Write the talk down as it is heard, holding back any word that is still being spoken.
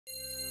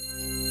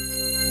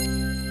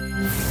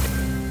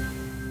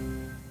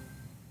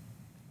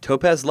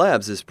Topaz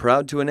Labs is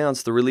proud to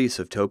announce the release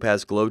of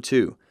Topaz Glow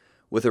 2.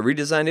 With a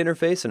redesigned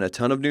interface and a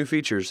ton of new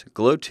features,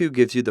 Glow 2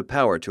 gives you the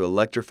power to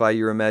electrify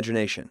your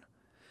imagination.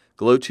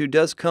 Glow 2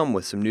 does come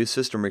with some new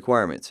system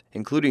requirements,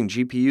 including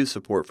GPU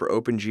support for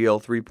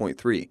OpenGL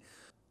 3.3,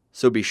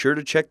 so be sure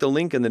to check the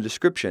link in the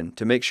description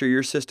to make sure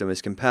your system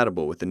is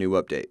compatible with the new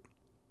update.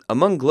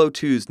 Among Glow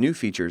 2's new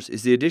features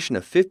is the addition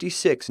of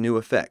 56 new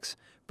effects,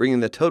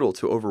 bringing the total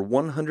to over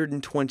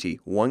 120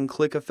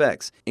 one-click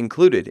effects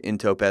included in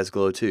Topaz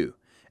Glow 2,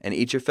 and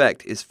each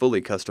effect is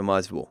fully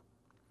customizable.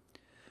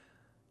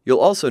 You'll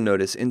also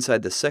notice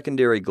inside the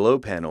secondary glow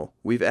panel,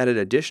 we've added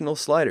additional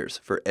sliders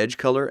for edge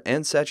color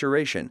and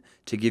saturation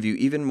to give you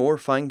even more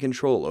fine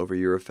control over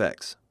your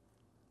effects.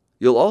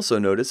 You'll also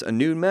notice a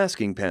new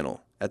masking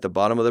panel at the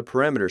bottom of the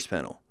parameters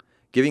panel,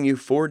 giving you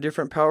 4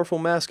 different powerful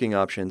masking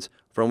options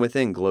from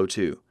within Glow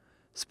 2.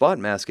 Spot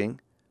masking,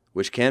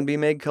 which can be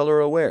made color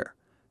aware,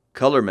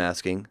 color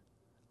masking,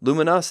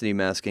 luminosity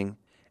masking,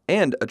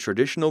 and a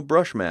traditional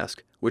brush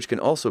mask, which can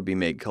also be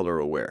made color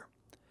aware.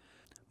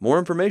 More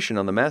information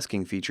on the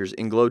masking features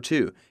in Glow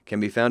 2 can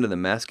be found in the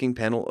Masking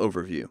Panel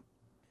overview.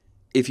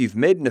 If you've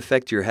made an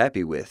effect you're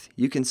happy with,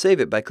 you can save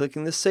it by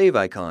clicking the Save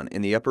icon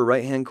in the upper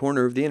right-hand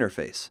corner of the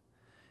interface.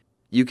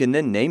 You can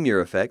then name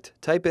your effect,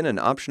 type in an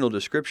optional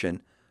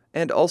description,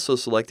 and also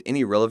select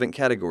any relevant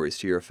categories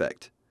to your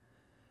effect.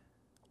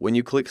 When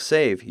you click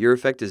Save, your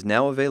effect is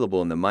now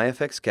available in the My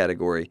Effects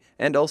category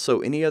and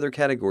also any other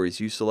categories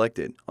you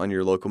selected on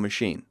your local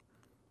machine.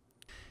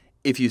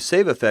 If you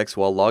save effects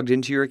while logged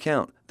into your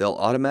account, they'll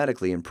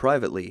automatically and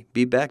privately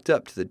be backed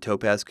up to the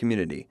Topaz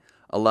community,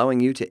 allowing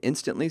you to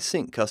instantly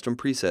sync custom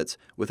presets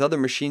with other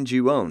machines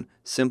you own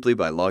simply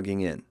by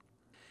logging in.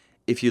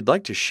 If you'd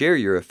like to share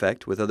your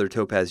effect with other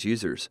Topaz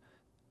users,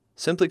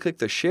 simply click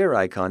the Share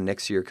icon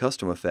next to your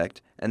custom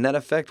effect, and that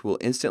effect will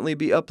instantly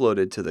be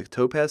uploaded to the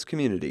Topaz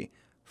community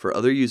for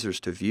other users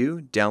to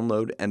view,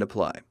 download, and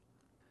apply.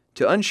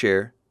 To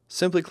unshare,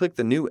 simply click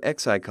the new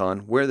X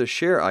icon where the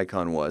Share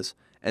icon was,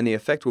 and the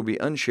effect will be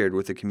unshared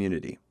with the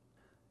community.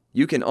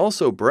 You can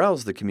also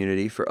browse the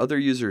community for other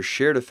users'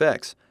 shared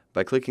effects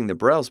by clicking the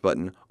Browse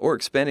button or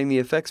expanding the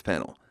Effects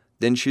panel,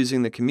 then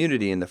choosing the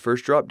community in the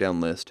first drop-down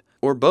list,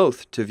 or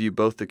both to view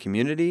both the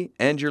community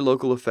and your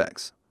local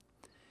effects.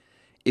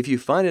 If you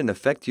find an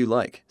effect you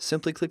like,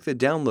 simply click the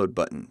Download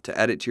button to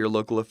add it to your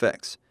local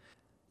effects.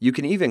 You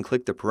can even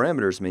click the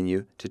Parameters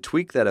menu to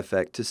tweak that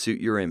effect to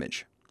suit your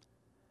image.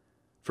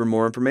 For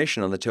more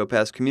information on the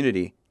Topaz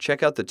community,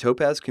 check out the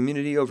Topaz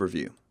Community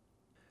Overview.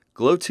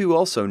 Glow 2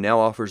 also now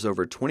offers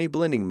over 20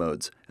 blending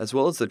modes, as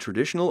well as the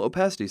traditional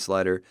opacity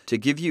slider to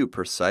give you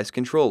precise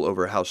control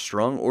over how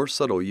strong or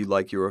subtle you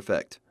like your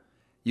effect.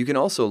 You can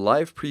also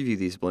live preview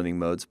these blending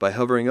modes by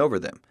hovering over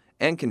them,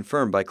 and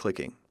confirm by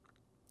clicking.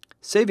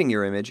 Saving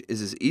your image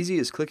is as easy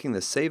as clicking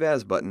the Save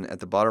As button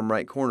at the bottom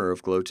right corner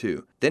of Glow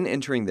 2, then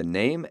entering the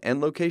name and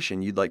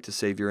location you'd like to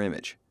save your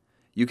image.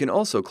 You can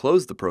also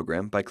close the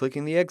program by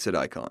clicking the Exit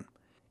icon.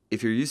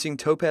 If you're using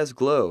Topaz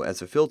Glow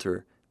as a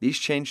filter, these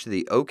change to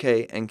the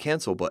OK and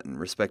Cancel button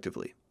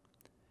respectively.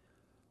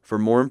 For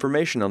more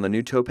information on the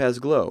new Topaz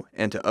Glow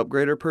and to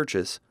upgrade or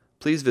purchase,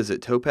 please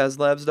visit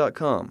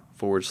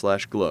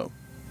topazlabs.com/glow.